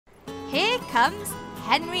comes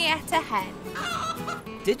Henrietta Hen.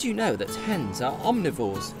 Did you know that hens are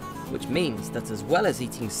omnivores, which means that as well as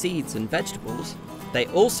eating seeds and vegetables, they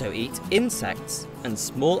also eat insects and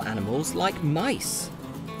small animals like mice?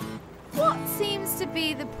 What seems to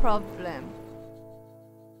be the problem?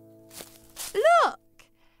 Look!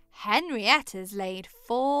 Henrietta's laid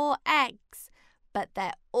 4 eggs, but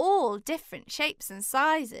they're all different shapes and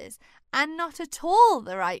sizes and not at all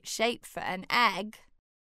the right shape for an egg.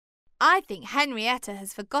 I think Henrietta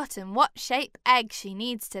has forgotten what shape egg she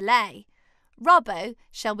needs to lay. Robbo,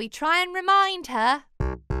 shall we try and remind her?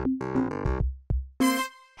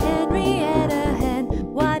 Henrietta Hen,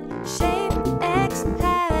 what shape eggs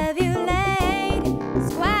have you laid?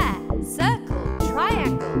 Square, circle,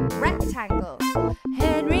 triangle, rectangle.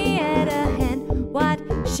 Henrietta Hen, what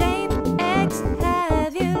shape eggs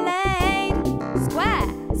have you laid?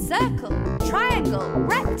 Square, circle, triangle,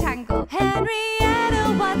 rectangle.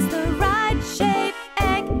 Henrietta, what's the right shape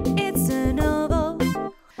egg? It's an oval,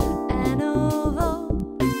 an oval.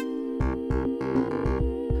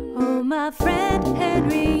 Oh, my friend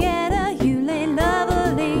Henrietta, you lay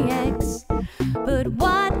lovely eggs. But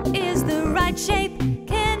what is the right shape?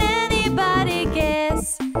 Can anybody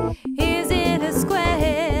guess? Is it a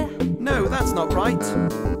square? No, that's not right.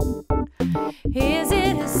 Is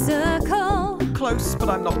it a circle? Close, but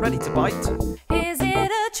I'm not ready to bite. Is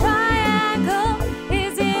it a triangle?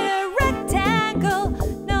 Is it a rectangle?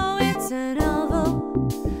 No, it's an oval,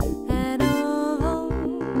 an oval.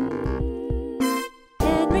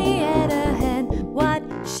 Henrietta Hen, what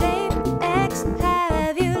shape eggs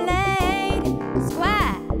have you laid?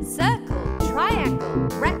 Square, circle, triangle,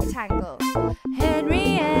 rectangle.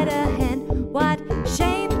 Henrietta Hen, what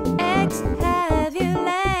shape eggs have you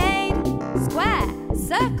laid? Square,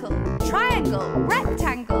 circle, triangle,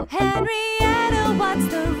 rectangle. Henrietta, what's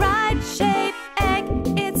the right shape egg?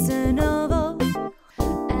 It's an oval,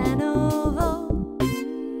 an oval.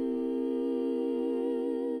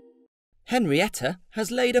 Henrietta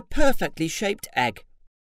has laid a perfectly shaped egg.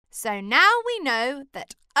 So now we know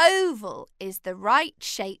that oval is the right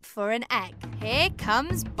shape for an egg. Here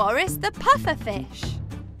comes Boris the pufferfish.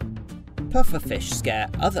 Pufferfish scare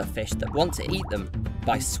other fish that want to eat them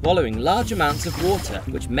by swallowing large amounts of water,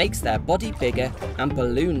 which makes their body bigger and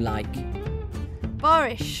balloon-like.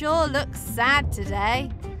 Boris sure looks sad today.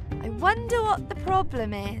 I wonder what the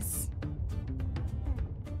problem is.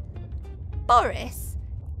 Boris,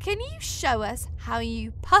 can you show us how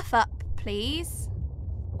you puff up, please?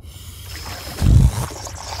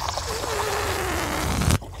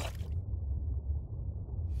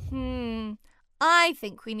 I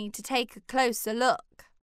think we need to take a closer look.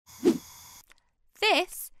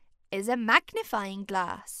 This is a magnifying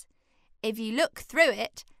glass. If you look through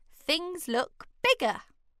it, things look bigger.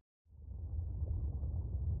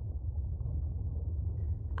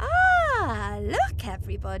 Ah, look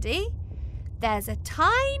everybody. There's a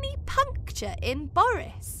tiny puncture in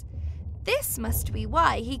Boris. This must be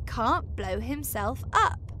why he can't blow himself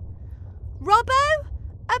up. Robbo,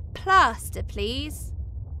 a plaster please.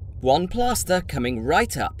 1 plaster coming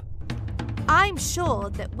right up. I'm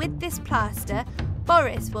sure that with this plaster,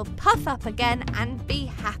 Boris will puff up again and be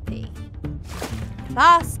happy.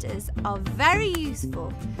 Plasters are very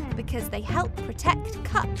useful because they help protect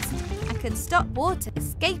cuts and can stop water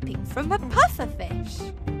escaping from a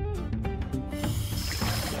pufferfish.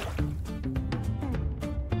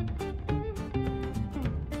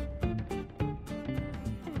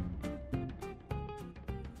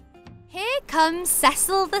 Here comes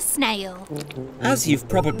Cecil the Snail. As you've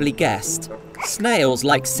probably guessed, snails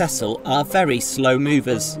like Cecil are very slow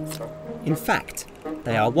movers. In fact,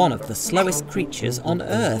 they are one of the slowest creatures on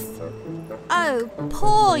Earth. Oh,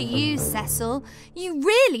 poor you, Cecil. You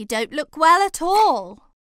really don't look well at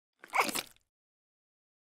all.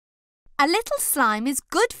 A little slime is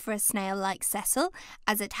good for a snail like Cecil,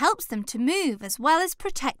 as it helps them to move as well as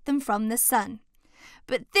protect them from the sun.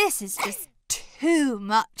 But this is just too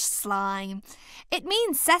much slime. It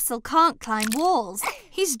means Cecil can't climb walls.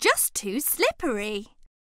 He's just too slippery.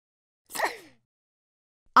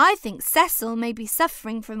 I think Cecil may be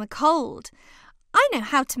suffering from a cold. I know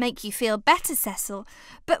how to make you feel better, Cecil,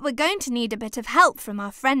 but we're going to need a bit of help from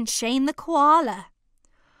our friend Shane the koala.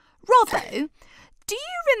 Robbo, do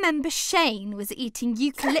you remember Shane was eating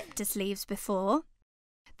eucalyptus leaves before?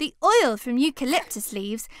 The oil from eucalyptus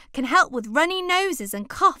leaves can help with runny noses and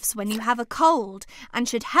coughs when you have a cold and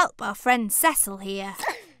should help our friend Cecil here.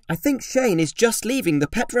 I think Shane is just leaving the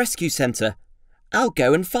pet rescue centre. I'll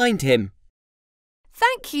go and find him.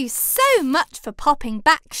 Thank you so much for popping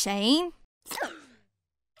back, Shane.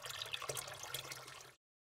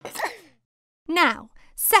 Now,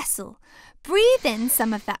 Cecil, breathe in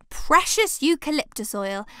some of that precious eucalyptus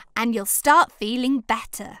oil and you'll start feeling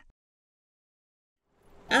better.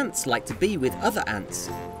 Ants like to be with other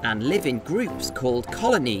ants and live in groups called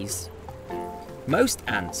colonies. Most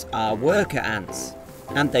ants are worker ants,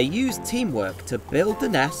 and they use teamwork to build the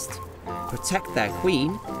nest, protect their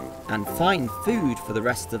queen, and find food for the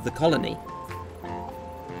rest of the colony.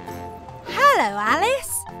 Hello,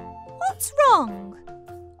 Alice. What's wrong?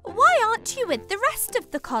 Why aren't you with the rest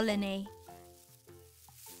of the colony?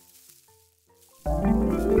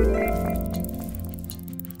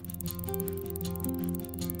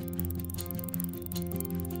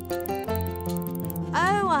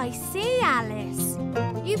 Oh, I see, Alice.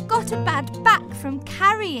 You've got a bad back from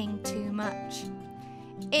carrying too much.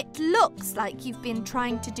 It looks like you've been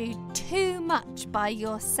trying to do too much by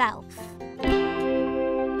yourself.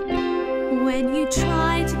 When you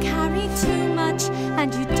try to carry too much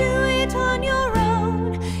and you do it on your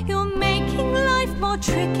own, you're making life more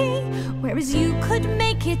tricky, whereas you could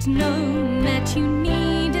make it known that you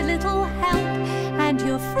need a little help and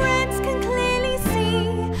your friends can clearly see.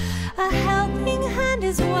 A helping hand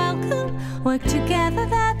is welcome, work together,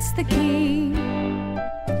 that's the key.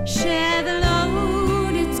 Share the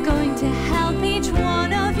load, it's going to help each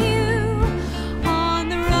one of you on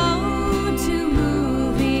the road to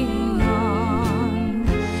moving on.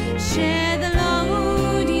 Share the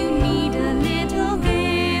load, you need a little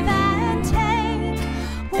give and take.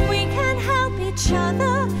 We can help each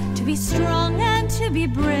other to be strong and to be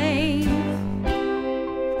brave.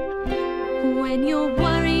 When you're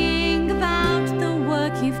worrying about the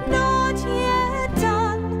work you've not yet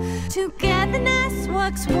done, togetherness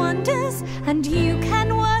works wonders and you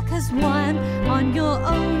can work as one. On your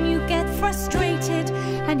own you get frustrated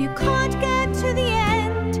and you can't get to the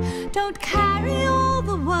end. Don't carry all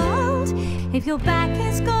the world if your back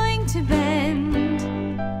is going to bend.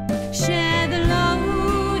 Share the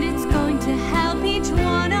load, it's going to help each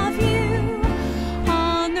one of you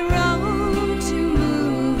on the road to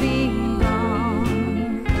moving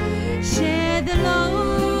on. Share the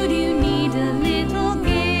load, you need a little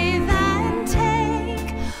give and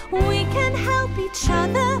take. We can help each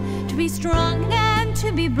other to be strong and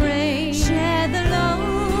to be brave. Share the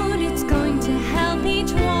load, it's going to help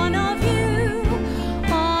each one of you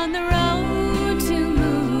on the road to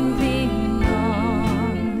moving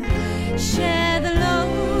on. Share the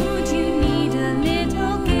load, you need a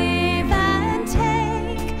little give and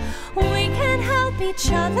take. We can help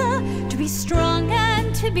each other to be strong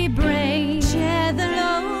and to be brave. Share the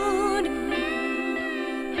load.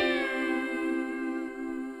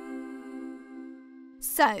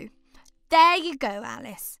 So, there you go,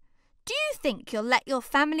 Alice. Do you think you'll let your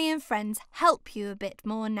family and friends help you a bit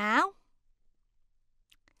more now?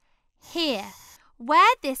 Here,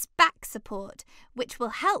 wear this back support, which will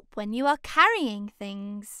help when you are carrying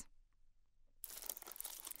things.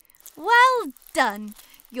 Well done!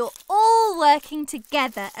 You're all working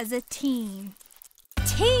together as a team.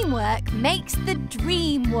 Teamwork makes the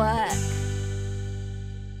dream work.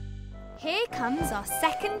 Here comes our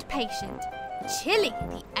second patient, Chili,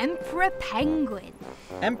 the Emperor Penguin.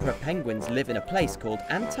 Emperor penguins live in a place called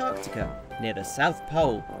Antarctica, near the South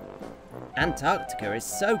Pole. Antarctica is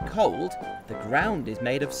so cold, the ground is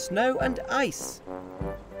made of snow and ice.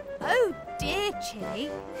 Oh dear,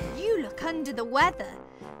 Chili, you look under the weather.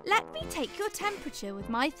 Let me take your temperature with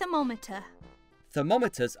my thermometer.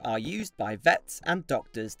 Thermometers are used by vets and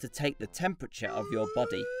doctors to take the temperature of your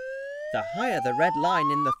body. The higher the red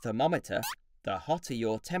line in the thermometer, the hotter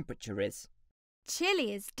your temperature is.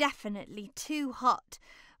 Chili is definitely too hot,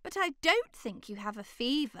 but I don't think you have a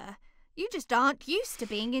fever. You just aren't used to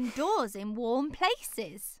being indoors in warm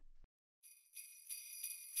places.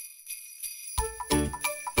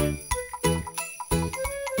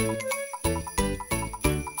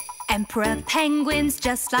 Emperor penguins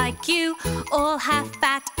just like you all have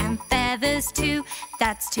fat and feathers too.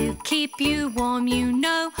 That's to keep you warm, you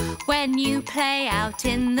know, when you play out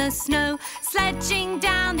in the snow. Sledging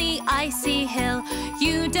down the icy hill,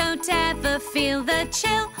 you don't ever feel the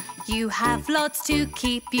chill. You have lots to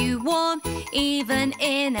keep you warm, even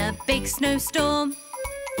in a big snowstorm.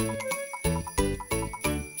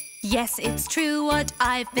 Yes, it's true what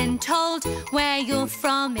I've been told. Where you're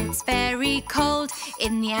from, it's very cold.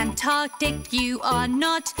 In the Antarctic, you are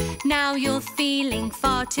not. Now you're feeling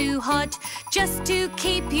far too hot. Just to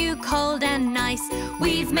keep you cold and nice,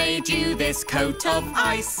 we've made you this coat of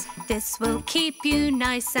ice. This will keep you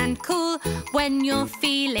nice and cool when you're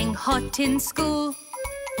feeling hot in school.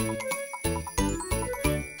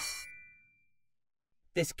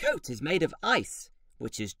 This coat is made of ice,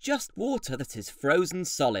 which is just water that is frozen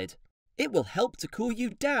solid. It will help to cool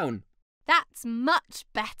you down. That's much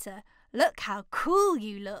better. Look how cool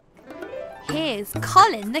you look. Here's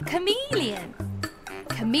Colin the Chameleon.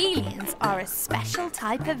 Chameleons are a special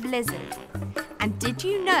type of lizard. And did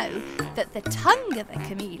you know that the tongue of a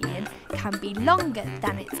chameleon can be longer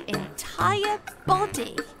than its entire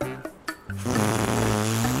body?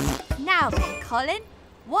 Now then, Colin,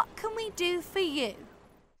 what can we do for you?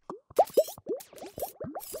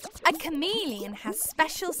 A chameleon has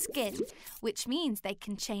special skin, which means they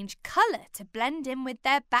can change colour to blend in with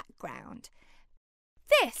their background.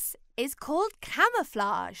 This is called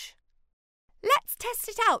camouflage. Let's test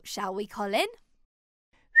it out, shall we, Colin?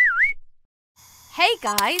 Hey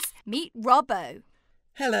guys, meet Robbo.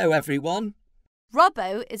 Hello everyone.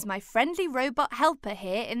 Robbo is my friendly robot helper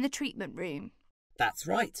here in the treatment room. That's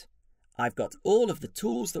right. I've got all of the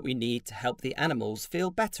tools that we need to help the animals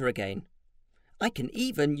feel better again. I can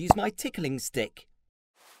even use my tickling stick.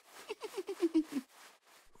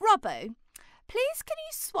 Robbo, please can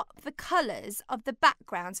you swap the colours of the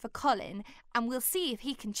backgrounds for Colin and we'll see if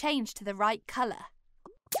he can change to the right colour.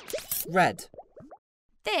 Red.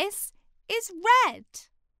 This is red.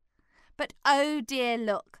 But oh dear,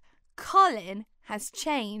 look, Colin has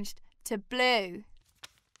changed to blue.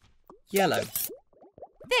 Yellow.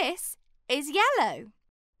 This is yellow.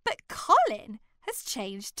 But Colin has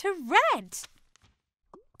changed to red.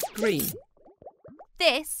 Green.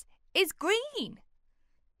 This is green.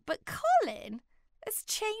 But Colin has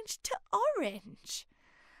changed to orange.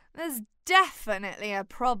 There's definitely a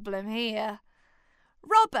problem here.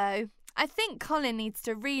 Robbo, I think Colin needs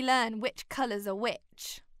to relearn which colours are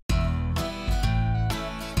which.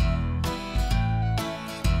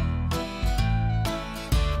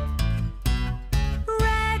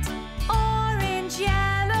 Red, orange,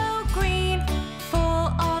 yellow, green, 4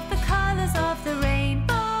 of the colours of the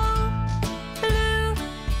rainbow. Blue,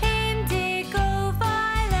 indigo,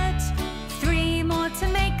 violet, 3 more to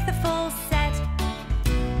make the full set.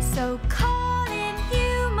 So Colin,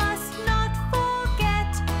 you must not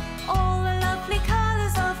forget all the lovely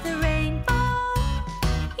colours of the rainbow.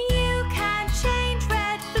 You can change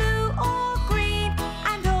red, blue or green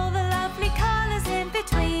and all the lovely colours in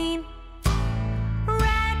between.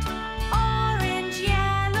 Red, orange,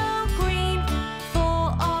 yellow, green, 4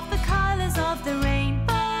 of the colours of the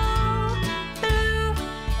rainbow. Blue,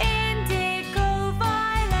 indigo,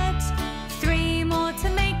 violet, 3 more to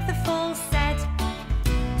make the full set.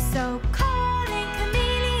 So Colin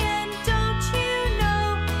Chameleon, don't you know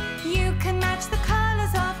you can match the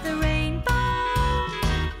colours of the rainbow?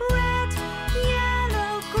 Red,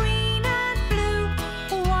 yellow, green and blue.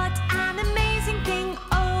 What an amazing thing.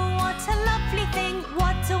 Oh, what a lovely thing.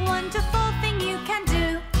 What a wonderful thing you can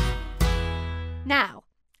do. Now,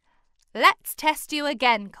 let's test you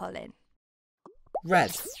again, Colin.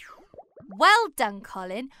 Red. Well done,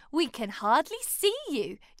 Colin. We can hardly see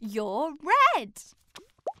you. You're red.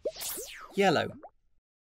 Yellow.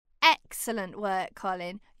 Excellent work,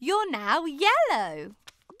 Colin. You're now yellow.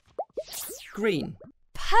 Green.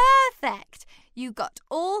 Perfect. You got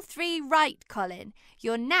all 3 right, Colin.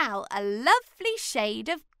 You're now a lovely shade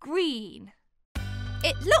of green.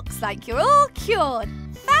 It looks like you're all cured.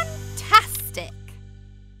 Fantastic.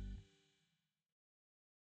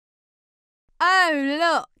 Oh,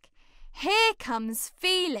 look. Here comes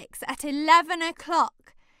Felix at 11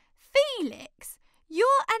 o'clock. Felix, you're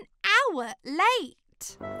an hour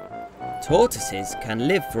late. Tortoises can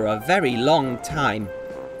live for a very long time.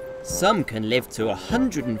 Some can live to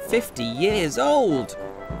 150 years old.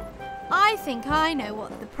 I think I know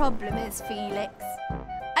what the problem is, Felix.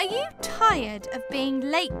 Are you tired of being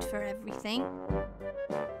late for everything?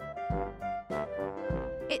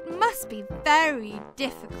 It must be very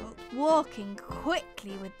difficult walking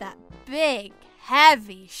quickly with that big,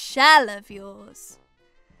 heavy shell of yours.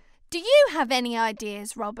 Do you have any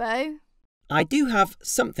ideas, Robbo? I do have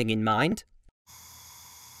something in mind.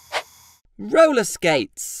 Roller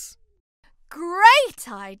skates. Great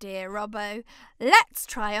idea, Robbo. Let's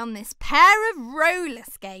try on this pair of roller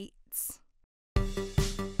skates.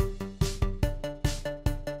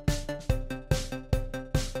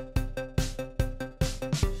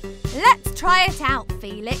 Let's try it out,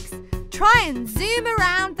 Felix. Try and zoom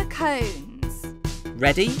around the cones.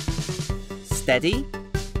 Ready, steady,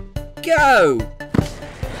 go!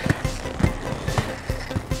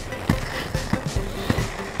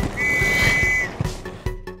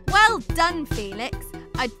 Well done, Felix.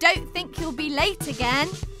 I don't think you'll be late again.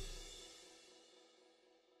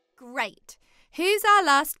 Great. Who's our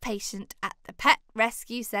last patient at the Pet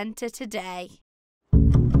Rescue Centre today?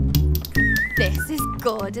 This is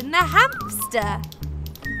Gordon the hamster.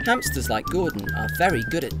 Hamsters like Gordon are very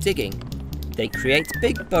good at digging. They create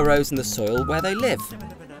big burrows in the soil where they live.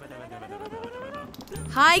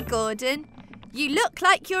 Hi, Gordon. You look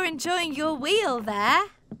like you're enjoying your wheel there.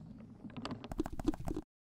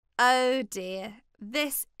 Oh dear,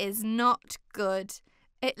 this is not good.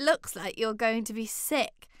 It looks like you're going to be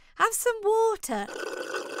sick. Have some water.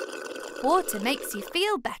 Water makes you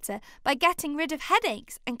feel better by getting rid of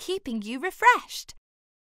headaches and keeping you refreshed.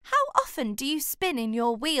 How often do you spin in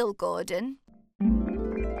your wheel, Gordon?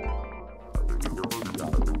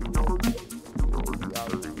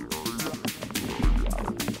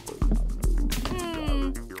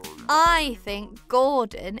 I think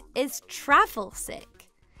Gordon is travel sick.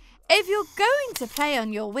 If you're going to play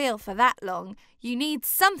on your wheel for that long, you need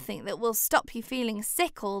something that will stop you feeling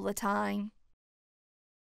sick all the time.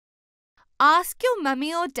 Ask your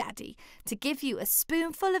mummy or daddy to give you a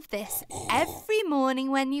spoonful of this every morning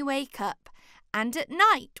when you wake up and at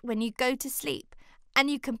night when you go to sleep, and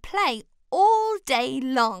you can play all day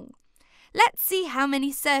long. Let's see how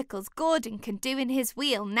many circles Gordon can do in his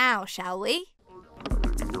wheel now, shall we?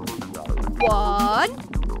 1,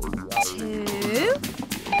 2,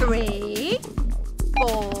 3,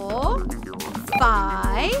 4,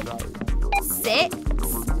 5, 6,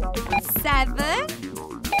 7,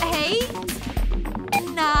 8,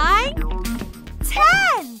 9,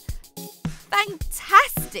 10!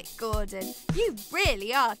 Fantastic, Gordon. You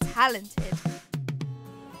really are talented.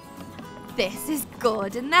 This is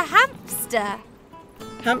Gordon the hamster.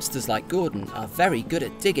 Hamsters like Gordon are very good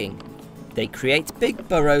at digging. They create big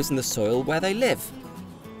burrows in the soil where they live.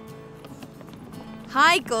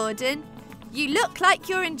 Hi, Gordon. You look like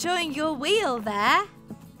you're enjoying your wheel there.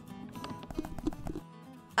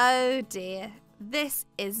 Oh dear, this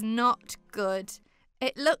is not good.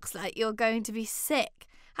 It looks like you're going to be sick.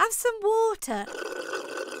 Have some water.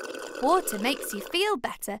 Water makes you feel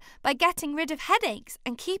better by getting rid of headaches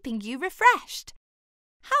and keeping you refreshed.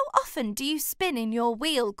 How often do you spin in your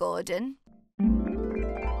wheel, Gordon?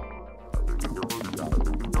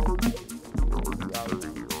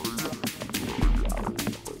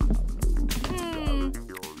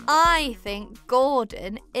 I think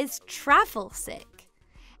Gordon is travel sick.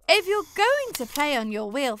 If you're going to play on your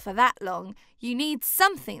wheel for that long, you need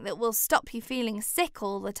something that will stop you feeling sick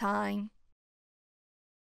all the time.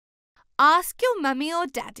 Ask your mummy or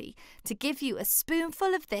daddy to give you a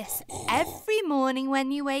spoonful of this every morning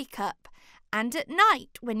when you wake up and at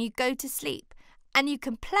night when you go to sleep, and you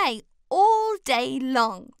can play all day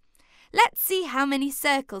long. Let's see how many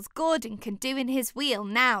circles Gordon can do in his wheel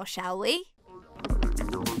now, shall we?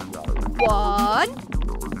 1,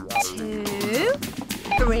 2,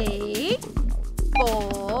 3,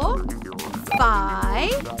 4,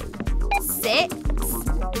 5, 6,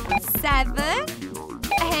 7,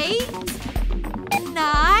 8,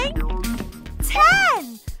 9,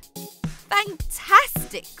 10!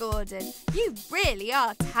 Fantastic, Gordon. You really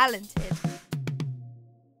are talented.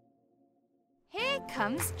 Here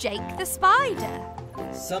comes Jake the spider.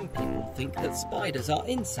 Some people think that spiders are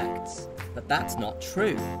insects, but that's not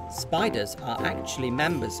true. Spiders are actually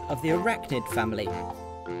members of the arachnid family.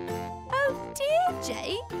 Oh dear,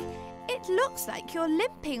 Jake. It looks like you're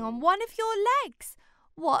limping on one of your legs.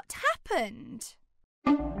 What happened?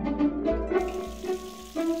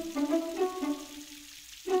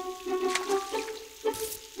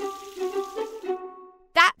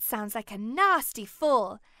 That sounds like a nasty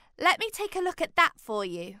fall. Let me take a look at that for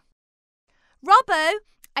you. Robbo,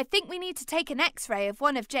 I think we need to take an X-ray of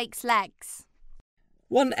one of Jake's legs.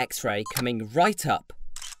 One X-ray coming right up.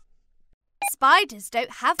 Spiders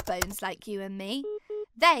don't have bones like you and me.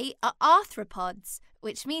 They are arthropods,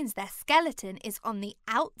 which means their skeleton is on the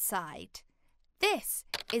outside. This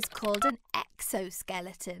is called an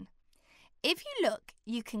exoskeleton. If you look,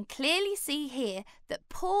 you can clearly see here that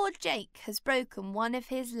poor Jake has broken one of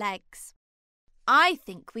his legs. I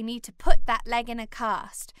think we need to put that leg in a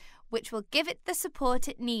cast, which will give it the support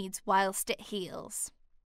it needs whilst it heals.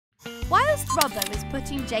 Whilst Robbo is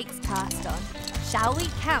putting Jake's cast on, shall we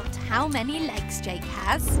count how many legs Jake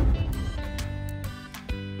has?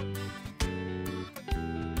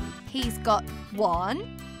 He's got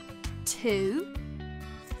 1, 2,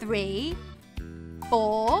 3,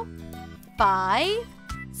 4, 5,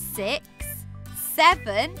 6,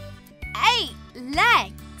 7, 8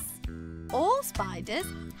 legs. All spiders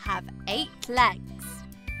have 8 legs.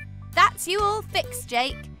 That's you all fixed,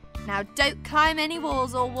 Jake. Now don't climb any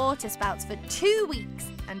walls or water spouts for 2 weeks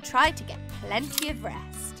and try to get plenty of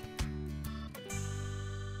rest.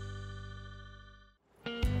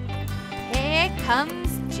 Here comes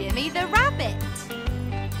Jimmy the rabbit.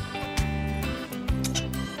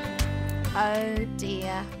 Oh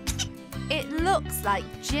dear. It looks like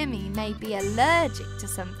Jimmy may be allergic to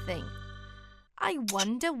something. I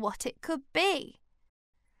wonder what it could be.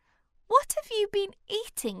 What have you been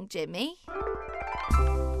eating, Jimmy?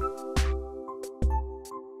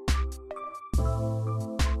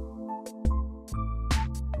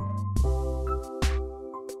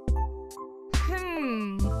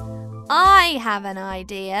 I have an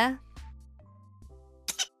idea.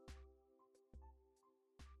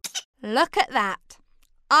 Look at that.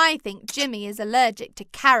 I think Jimmy is allergic to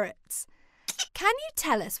carrots. Can you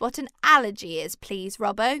tell us what an allergy is, please,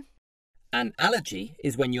 Robbo? An allergy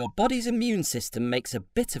is when your body's immune system makes a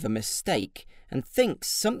bit of a mistake and thinks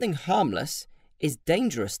something harmless is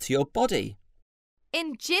dangerous to your body.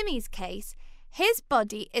 In Jimmy's case, his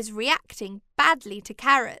body is reacting badly to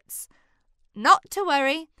carrots. Not to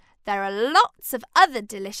worry, there are lots of other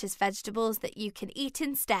delicious vegetables that you can eat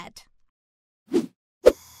instead.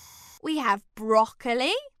 We have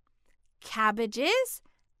broccoli, cabbages,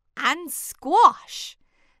 and squash.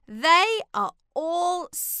 They are all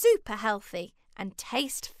super healthy and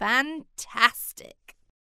taste fantastic.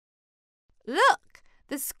 Look,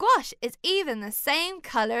 the squash is even the same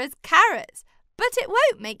colour as carrots, but it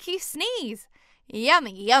won't make you sneeze.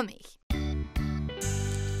 Yummy, yummy.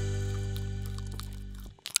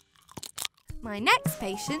 My next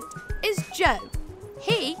patient is Joe.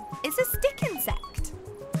 He is a stick insect.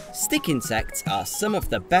 Stick insects are some of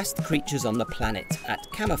the best creatures on the planet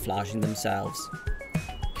at camouflaging themselves.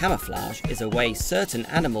 Camouflage is a way certain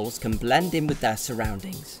animals can blend in with their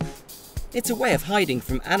surroundings. It's a way of hiding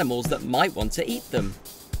from animals that might want to eat them.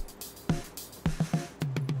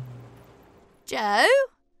 Joe?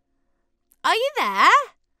 Are you there?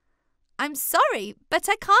 I'm sorry, but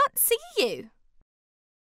I can't see you.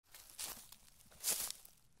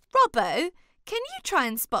 Robbo, can you try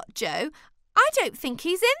and spot Joe? I don't think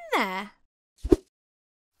he's in there.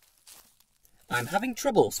 I'm having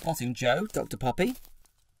trouble spotting Joe, Dr. Poppy.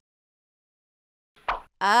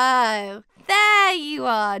 Oh, there you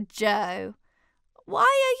are, Joe. Why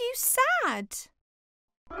are you sad?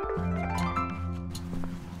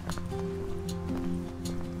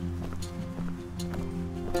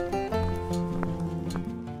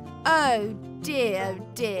 Oh dear,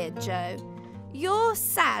 Joe. You're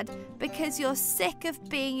sad because you're sick of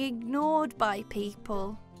being ignored by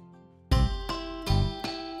people.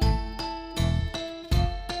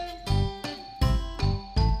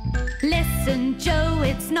 Listen, Joe,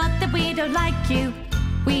 it's not that we don't like you.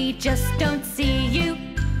 We just don't see you.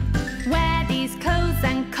 Wear these clothes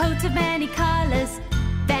and coat of many colours,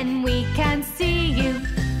 then we can see you.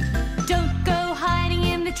 Don't go hiding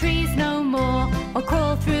in the trees no more, or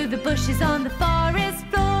crawl through the bushes on the forest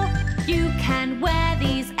floor. You can wear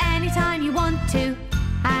these anytime you want to,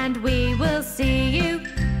 and we will see you.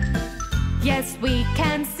 Yes, we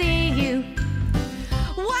can see you.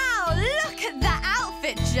 Wow, look at that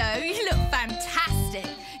outfit, Joe. You look fantastic.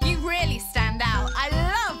 You really stand out. I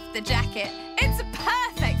love the jacket. It's a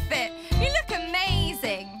perfect fit. You look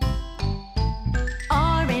amazing.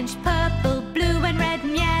 Orange, purple, blue and red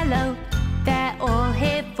and yellow, they're all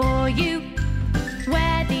here for you.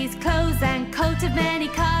 Wear these clothes and coat of many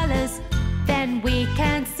colours, then we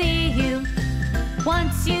can see you.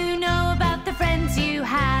 Once you know about the friends you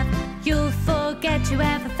have, you'll forget you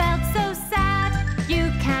ever felt so sad.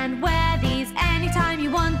 You can wear these anytime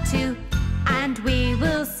you want to, and we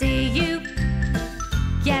will see you.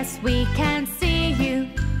 Yes, we can see you.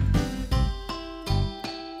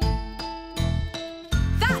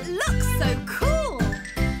 That looks so cool.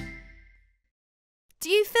 Do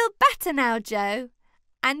you feel better now, Joe?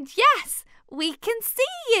 And yes, we can see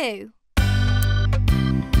you.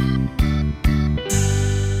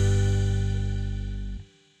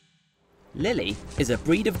 Lilly is a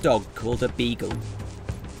breed of dog called a beagle.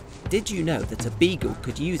 Did you know that a beagle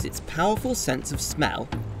could use its powerful sense of smell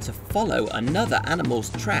to follow another animal's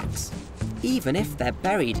tracks, even if they're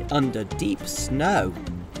buried under deep snow?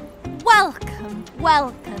 Welcome,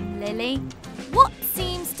 welcome, Lilly. What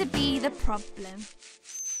seems to be the problem?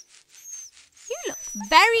 You look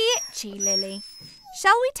very itchy, Lilly.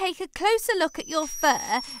 Shall we take a closer look at your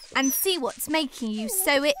fur and see what's making you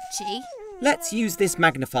so itchy? Let's use this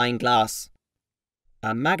magnifying glass.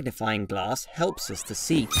 A magnifying glass helps us to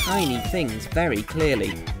see tiny things very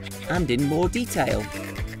clearly and in more detail.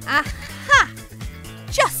 Aha!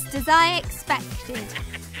 Just as I expected.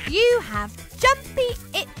 You have jumpy,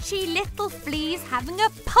 itchy little fleas having a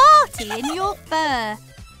party in your fur.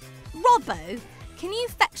 Robbo, can you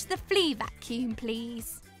fetch the flea vacuum,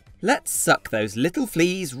 please? Let's suck those little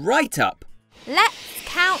fleas right up. Let's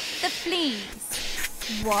count the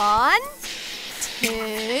fleas. 1,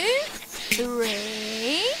 2,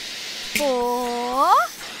 3, 4,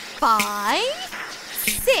 5,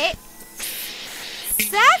 6,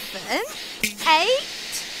 7, 8,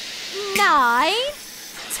 9,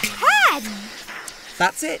 10.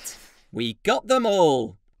 That's it. We got them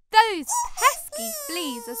all. Those pesky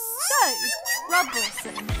fleas are so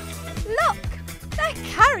troublesome. Look, they're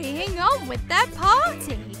carrying on with their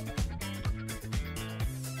party.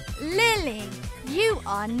 Lily, you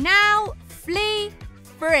are now flea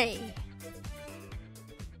free.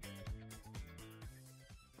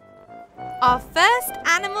 Our first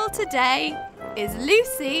animal today is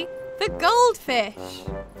Lucy the goldfish.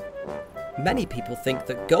 Many people think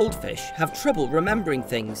that goldfish have trouble remembering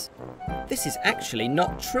things. This is actually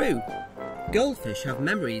not true. Goldfish have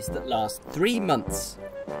memories that last 3 months.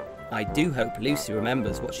 I do hope Lucy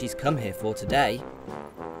remembers what she's come here for today.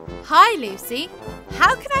 Hi Lucy,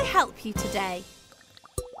 how can I help you today?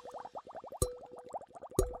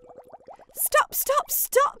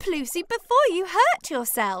 Stop Lucy before you hurt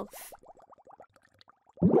yourself.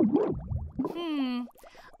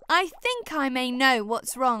 I think I may know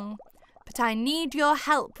what's wrong, but I need your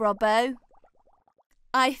help, Robbo.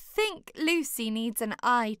 I think Lucy needs an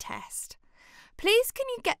eye test. Please can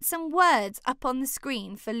you get some words up on the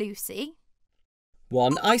screen for Lucy?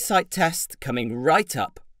 One eyesight test coming right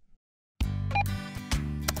up.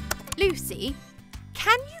 Lucy,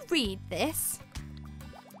 can you read this?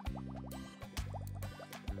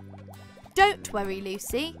 Don't worry,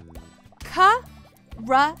 Lucy.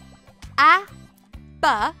 K-R-A-B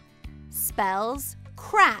spells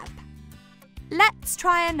crab. Let's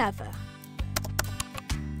try another.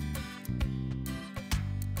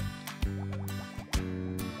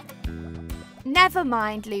 Never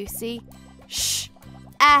mind, Lucy.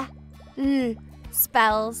 Sh-a-l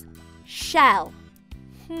spells shell.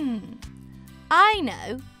 I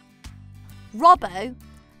know. Robbo,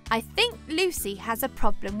 I think Lucy has a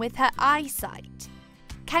problem with her eyesight.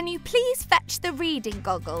 Can you please fetch the reading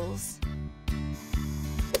goggles?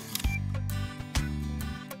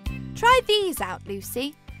 Try these out,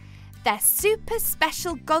 Lucy. They're super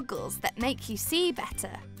special goggles that make you see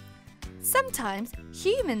better. Sometimes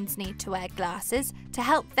humans need to wear glasses to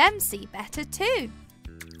help them see better too.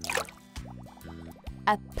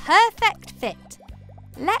 A perfect fit.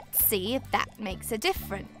 Let's see if that makes a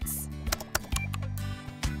difference.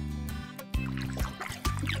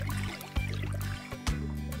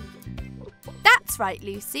 That's right,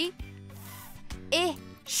 Lucy.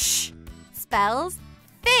 Fish spells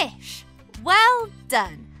fish. Well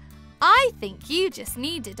done. I think you just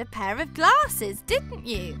needed a pair of glasses, didn't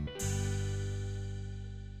you?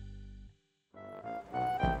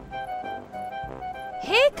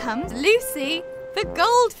 Here comes Lucy, the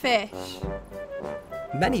goldfish.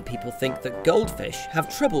 Many people think that goldfish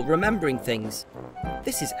have trouble remembering things.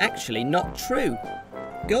 This is actually not true.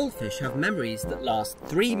 Goldfish have memories that last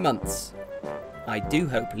 3 months. I do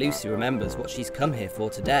hope Lucy remembers what she's come here for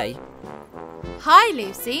today. Hi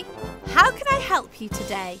Lucy, how can I help you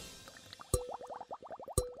today?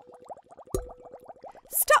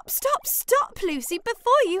 Stop Lucy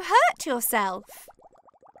before you hurt yourself.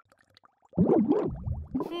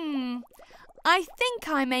 I think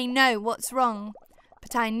I may know what's wrong,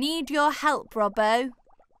 but I need your help, Robbo.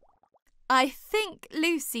 I think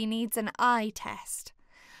Lucy needs an eye test.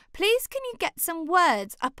 Please can you get some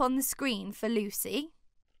words up on the screen for Lucy?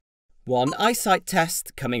 One eyesight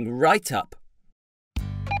test coming right up.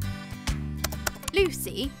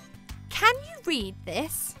 Lucy, can you read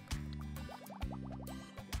this?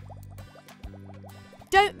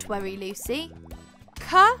 Don't worry, Lucy.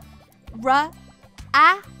 K-R-A-B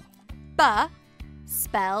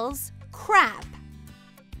spells crab.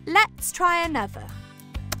 Let's try another.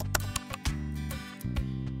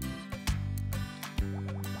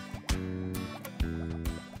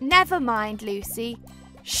 Never mind, Lucy.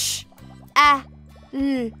 Sh-a-l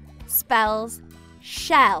spells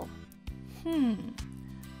shell.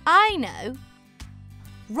 I know.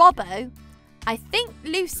 Robbo, I think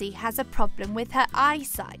Lucy has a problem with her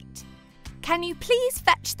eyesight. Can you please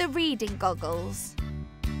fetch the reading goggles?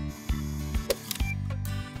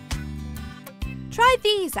 Try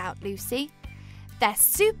these out, Lucy. They're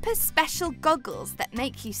super special goggles that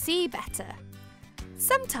make you see better.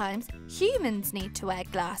 Sometimes humans need to wear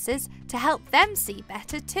glasses to help them see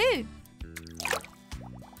better too.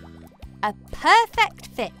 A perfect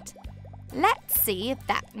fit. Let's see if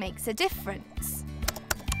that makes a difference.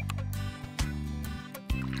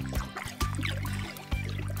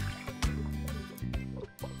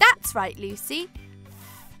 That's right, Lucy.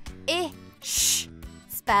 Fish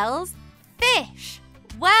spells fish.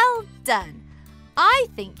 Well done. I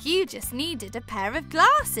think you just needed a pair of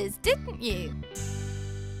glasses, didn't you?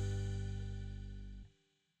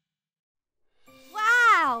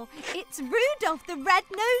 Wow, it's Rudolf the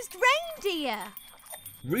red-nosed reindeer.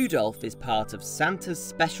 Rudolf is part of Santa's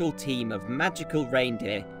special team of magical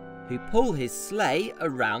reindeer who pull his sleigh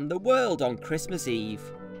around the world on Christmas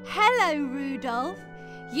Eve. Hello, Rudolf.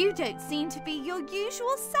 You don't seem to be your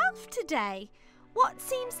usual self today. What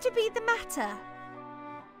seems to be the matter?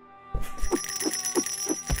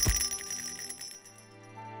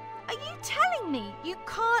 Are you telling me you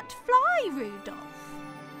can't fly, Rudolf?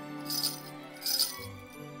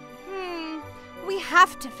 We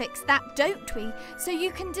have to fix that, don't we? So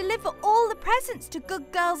you can deliver all the presents to good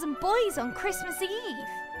girls and boys on Christmas Eve.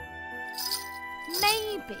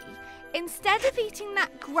 Maybe, instead of eating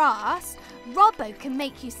that grass, Robbo can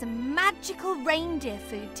make you some magical reindeer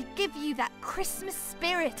food to give you that Christmas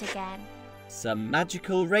spirit again. Some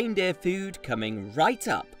magical reindeer food coming right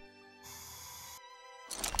up.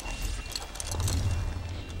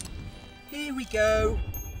 Here we go.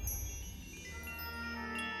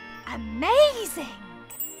 Amazing!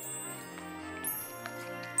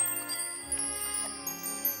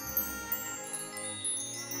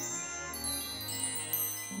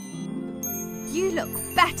 You look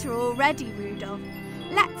better already, Rudolf.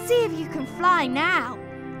 Let's see if you can fly now.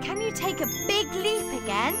 Can you take a big leap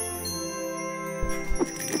again?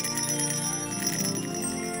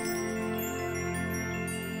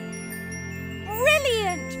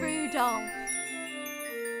 Brilliant, Rudolf!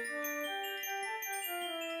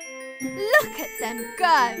 Look at them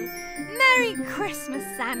go! Merry Christmas,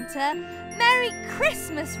 Santa! Merry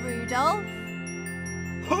Christmas, Rudolf!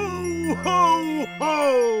 Ho, ho,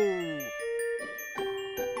 ho!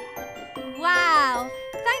 Wow!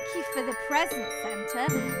 Thank you for the present, Santa.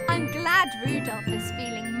 I'm glad Rudolf is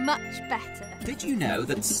feeling much better. Did you know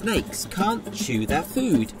that snakes can't chew their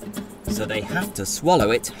food, so they have to swallow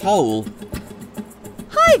it whole?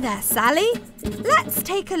 Hi there, Sally. Let's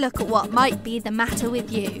take a look at what might be the matter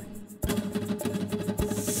with you.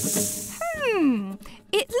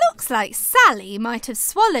 It looks like Sally might have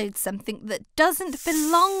swallowed something that doesn't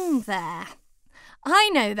belong there. I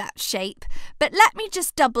know that shape, but let me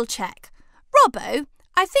just double check. Robbo,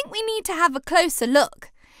 I think we need to have a closer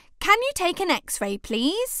look. Can you take an X-ray,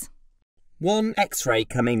 please? One X-ray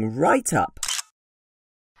coming right up.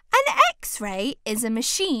 An X-ray is a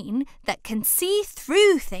machine that can see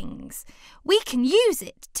through things. We can use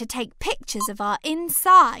it to take pictures of our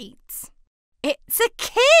insides. It's a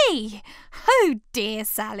key! Oh dear,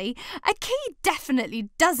 Sally, a key definitely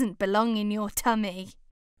doesn't belong in your tummy.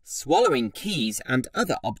 Swallowing keys and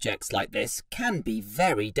other objects like this can be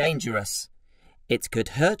very dangerous. It could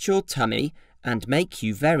hurt your tummy and make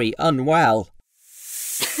you very unwell.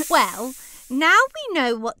 Well, now we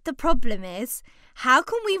know what the problem is. How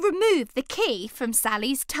can we remove the key from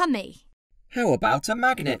Sally's tummy? How about a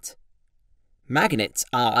magnet? Magnets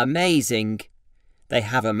are amazing. They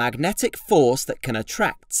have a magnetic force that can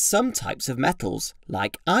attract some types of metals,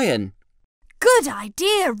 like iron. Good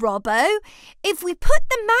idea, Robbo. If we put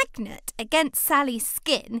the magnet against Sally's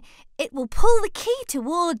skin, it will pull the key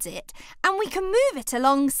towards it, and we can move it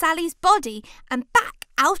along Sally's body and back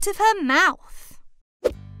out of her mouth.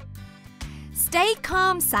 Stay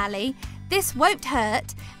calm, Sally. This won't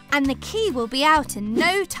hurt, and the key will be out in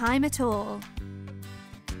no time at all.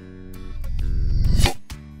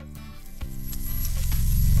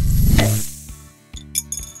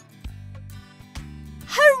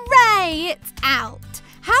 Hooray! It's out!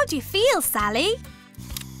 How do you feel, Sally?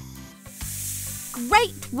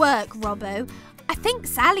 Great work, Robbo. I think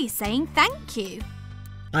Sally's saying thank you.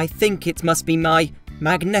 I think it must be my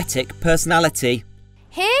magnetic personality.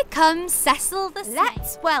 Here comes Cecil the Snail.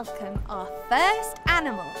 Let's welcome our first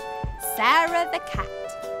animal, Sarah the cat.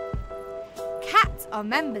 Cats are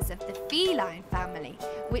members of the feline family,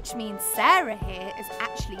 which means Sarah here is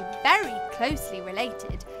actually very closely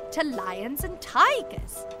related to lions and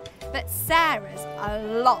tigers. But Sarah's a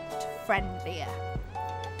lot friendlier.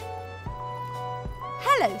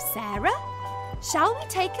 Hello, Sarah. Shall we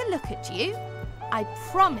take a look at you? I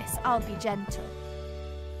promise I'll be gentle.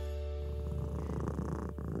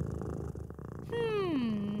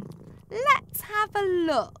 Let's have a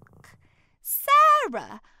look.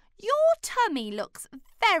 Sarah, your tummy looks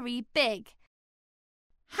very big.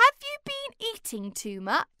 Have you been eating too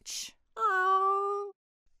much?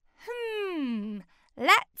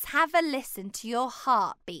 Let's have a listen to your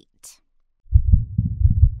heartbeat.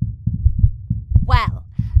 Well,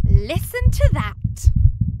 listen to that.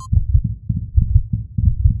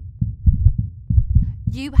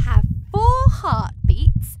 You have 4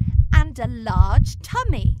 heartbeats and a large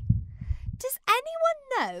tummy. Does anyone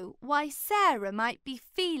know why Sarah might be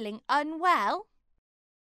feeling unwell?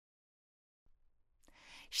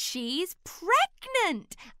 She's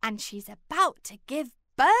pregnant and she's about to give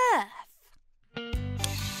birth.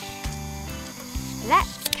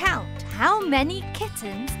 Let's count how many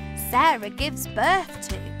kittens Sarah gives birth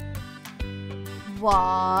to.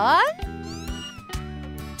 1,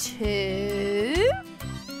 2,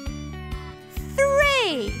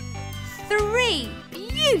 3. 3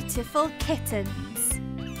 beautiful kittens.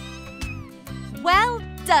 Well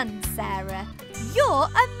done, Sarah. You're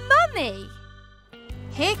a mummy.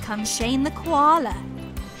 Here comes Shane the koala.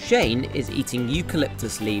 Shane is eating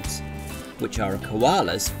eucalyptus leaves, which are a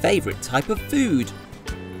koala's favourite type of food.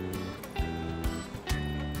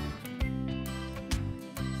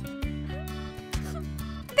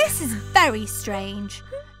 This is very strange.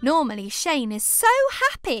 Normally Shane is so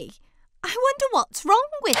happy. I wonder what's wrong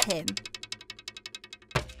with him.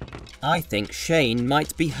 I think Shane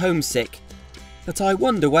might be homesick, but I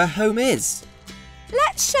wonder where home is.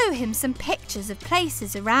 Let's show him some pictures of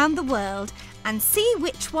places around the world and see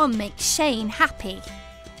which one makes Shane happy.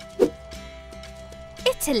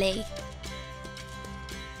 Italy,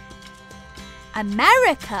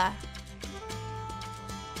 America,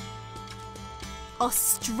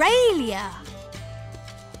 Australia.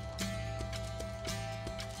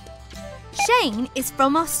 Shane is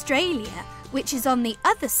from Australia, which is on the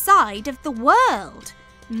other side of the world.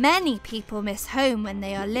 Many people miss home when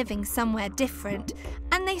they are living somewhere different,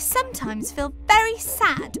 and they sometimes feel very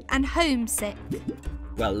sad and homesick.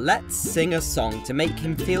 Well, let's sing a song to make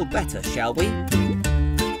him feel better, shall we?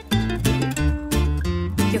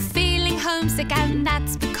 You're feeling homesick and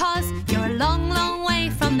that's because you're a long, long way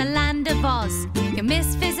from the land of Oz. You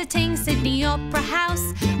miss visiting Sydney Opera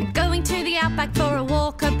House and going to the outback for a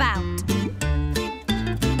walkabout.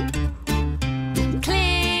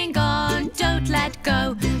 Cling on, don't let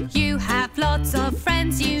go. You have lots of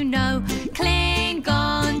friends you know. Cling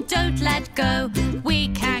on, don't let go. We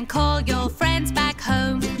can call your friends back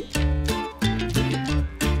home.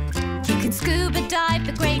 You can scuba dive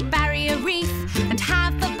the Great Barrier Reef and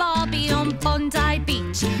have a barbie on Bondi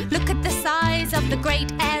Beach. Look at the size of the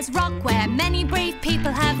Great Ayers Rock, where many brave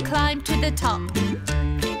people have climbed to the top.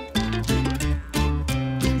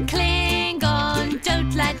 Cling on,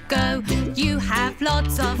 don't let go. You have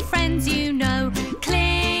lots of friends you know.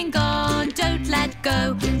 Cling on, don't let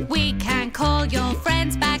go. We can call your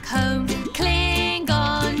friends back home. Cling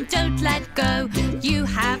on, don't let go. You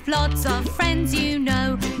have lots of friends you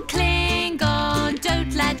know. Cling on,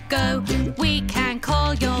 don't let go. We can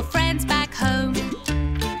call your friends back home.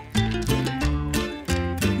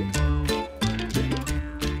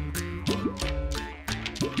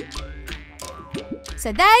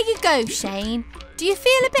 So there you go, Shane. Do you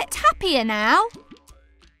feel a bit happier now?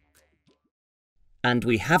 And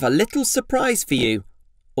we have a little surprise for you,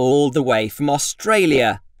 all the way from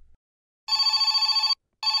Australia.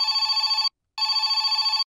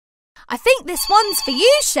 I think this one's for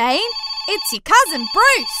you, Shane. It's your cousin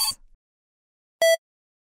Bruce.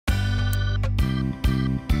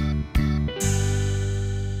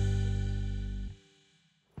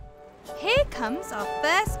 Here comes our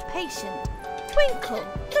first patient, Twinkle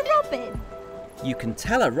the robin. You can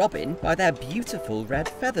tell a robin by their beautiful red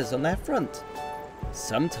feathers on their front.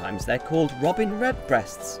 Sometimes they're called robin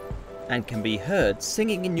redbreasts and can be heard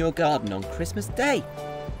singing in your garden on Christmas Day.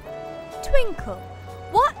 Twinkle,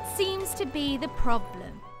 what seems to be the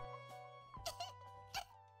problem?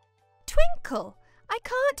 Twinkle, I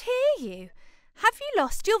can't hear you. Have you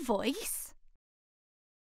lost your voice?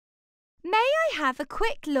 May I have a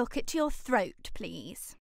quick look at your throat,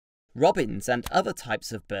 please? Robins and other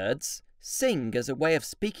types of birds sing as a way of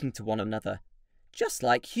speaking to one another, just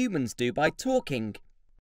like humans do by talking.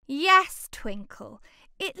 Yes, Twinkle.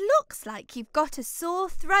 It looks like you've got a sore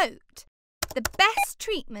throat. The best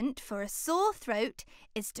treatment for a sore throat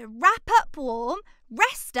is to wrap up warm,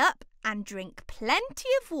 rest up and drink plenty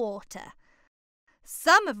of water.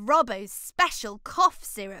 Some of Robbo's special cough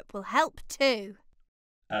syrup will help too.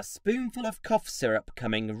 A spoonful of cough syrup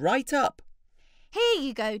coming right up. Here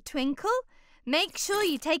you go, Twinkle. Make sure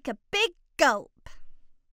you take a big gulp.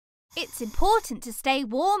 It's important to stay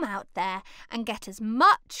warm out there and get as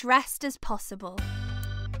much rest as possible.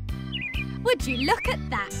 Would you look at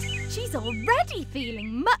that? She's already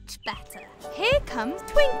feeling much better. Here comes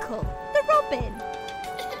Twinkle, the robin.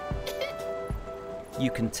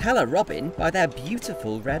 You can tell a robin by their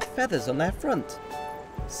beautiful red feathers on their front.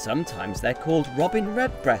 Sometimes they're called robin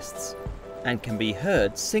redbreasts and can be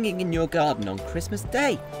heard singing in your garden on Christmas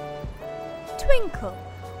Day. Twinkle,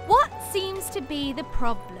 what seems to be the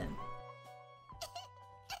problem?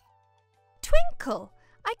 Twinkle,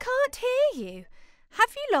 I can't hear you.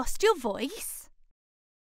 Have you lost your voice?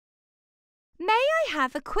 May I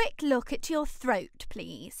have a quick look at your throat,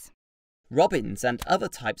 please? Robins and other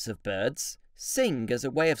types of birds sing as a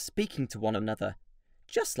way of speaking to one another,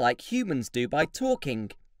 just like humans do by talking.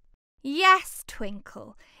 Yes,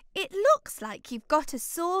 Twinkle. It looks like you've got a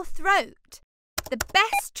sore throat. The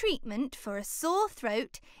best treatment for a sore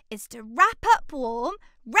throat is to wrap up warm,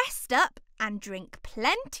 rest up and drink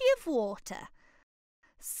plenty of water.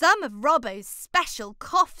 Some of Robbo's special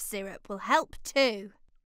cough syrup will help too.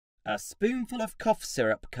 A spoonful of cough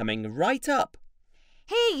syrup coming right up.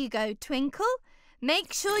 Here you go, Twinkle.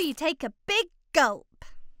 Make sure you take a big gulp.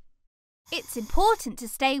 It's important to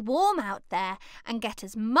stay warm out there and get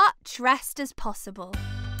as much rest as possible.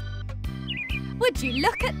 Would you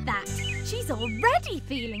look at that? She's already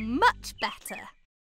feeling much better.